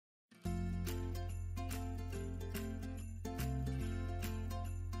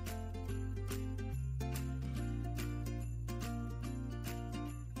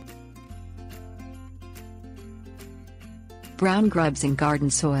Brown grubs in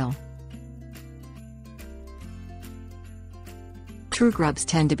garden soil. True grubs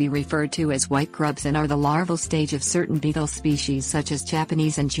tend to be referred to as white grubs and are the larval stage of certain beetle species such as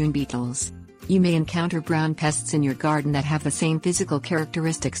Japanese and June beetles. You may encounter brown pests in your garden that have the same physical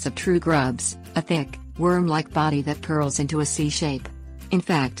characteristics of true grubs, a thick, worm-like body that curls into a C shape. In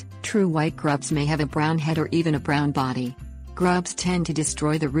fact, true white grubs may have a brown head or even a brown body. Grubs tend to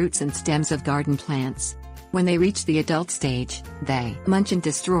destroy the roots and stems of garden plants. When they reach the adult stage, they munch and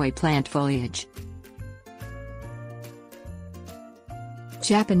destroy plant foliage.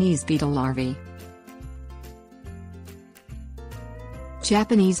 Japanese beetle larvae.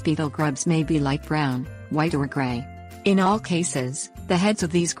 Japanese beetle grubs may be light brown, white or gray. In all cases, the heads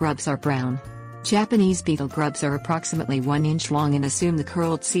of these grubs are brown. Japanese beetle grubs are approximately 1 inch long and assume the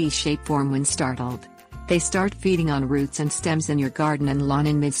curled C-shape form when startled. They start feeding on roots and stems in your garden and lawn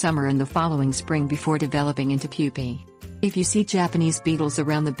in midsummer and the following spring before developing into pupae. If you see Japanese beetles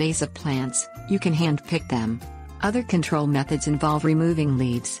around the base of plants, you can hand-pick them. Other control methods involve removing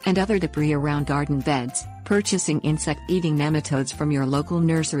leaves and other debris around garden beds, purchasing insect-eating nematodes from your local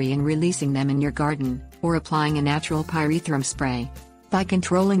nursery and releasing them in your garden, or applying a natural pyrethrum spray. By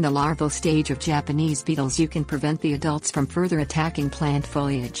controlling the larval stage of Japanese beetles, you can prevent the adults from further attacking plant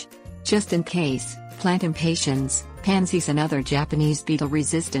foliage. Just in case, plant impatiens, pansies and other Japanese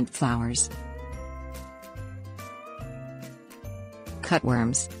beetle-resistant flowers.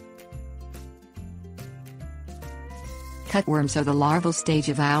 Cutworms. Cutworms are the larval stage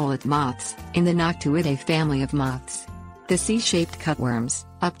of owlet moths, in the Noctuidae family of moths. The C-shaped cutworms,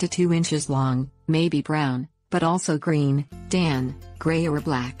 up to 2 inches long, may be brown, but also green, tan, gray or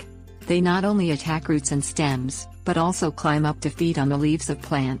black. They not only attack roots and stems, but also climb up to feed on the leaves of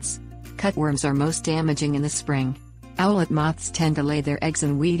plants. Cutworms are most damaging in the spring. Owlet moths tend to lay their eggs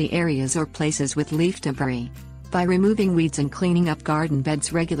in weedy areas or places with leaf debris. By removing weeds and cleaning up garden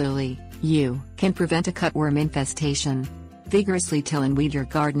beds regularly, you can prevent a cutworm infestation. Vigorously till and weed your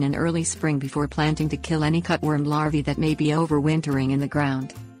garden in early spring before planting to kill any cutworm larvae that may be overwintering in the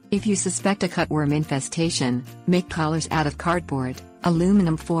ground. If you suspect a cutworm infestation, make collars out of cardboard,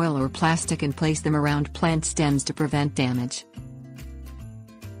 aluminum foil or plastic and place them around plant stems to prevent damage.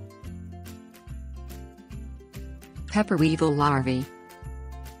 Pepper weevil larvae.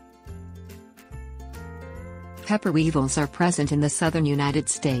 Pepper weevils are present in the southern United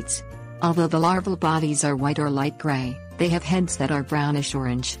States. Although the larval bodies are white or light gray, they have heads that are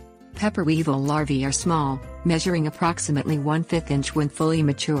brownish-orange. Pepper weevil larvae are small, measuring approximately 1/5 inch when fully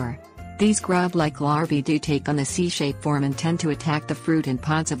mature. These grub-like larvae do take on the C-shape form and tend to attack the fruit and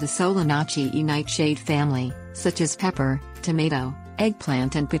pods of the Solanaceae nightshade family, such as pepper, tomato,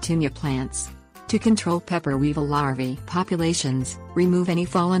 eggplant and petunia plants. To control pepper weevil larvae populations, remove any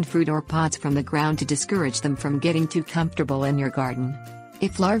fallen fruit or pods from the ground to discourage them from getting too comfortable in your garden.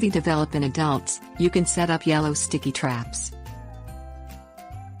 If larvae develop in adults, you can set up yellow sticky traps.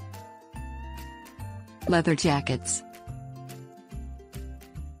 Leather jackets.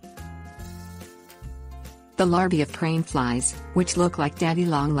 The larvae of crane flies, which look like daddy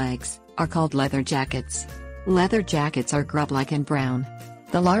long legs, are called leather jackets. Leather jackets are grub-like and brown.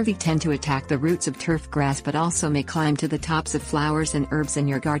 The larvae tend to attack the roots of turf grass but also may climb to the tops of flowers and herbs in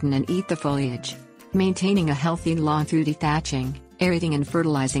your garden and eat the foliage. Maintaining a healthy lawn through dethatching, aerating and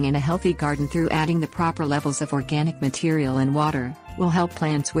fertilizing in a healthy garden through adding the proper levels of organic material and water, will help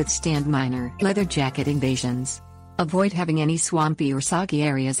plants withstand minor leather jacket invasions. Avoid having any swampy or soggy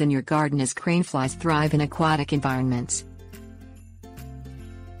areas in your garden as craneflies thrive in aquatic environments.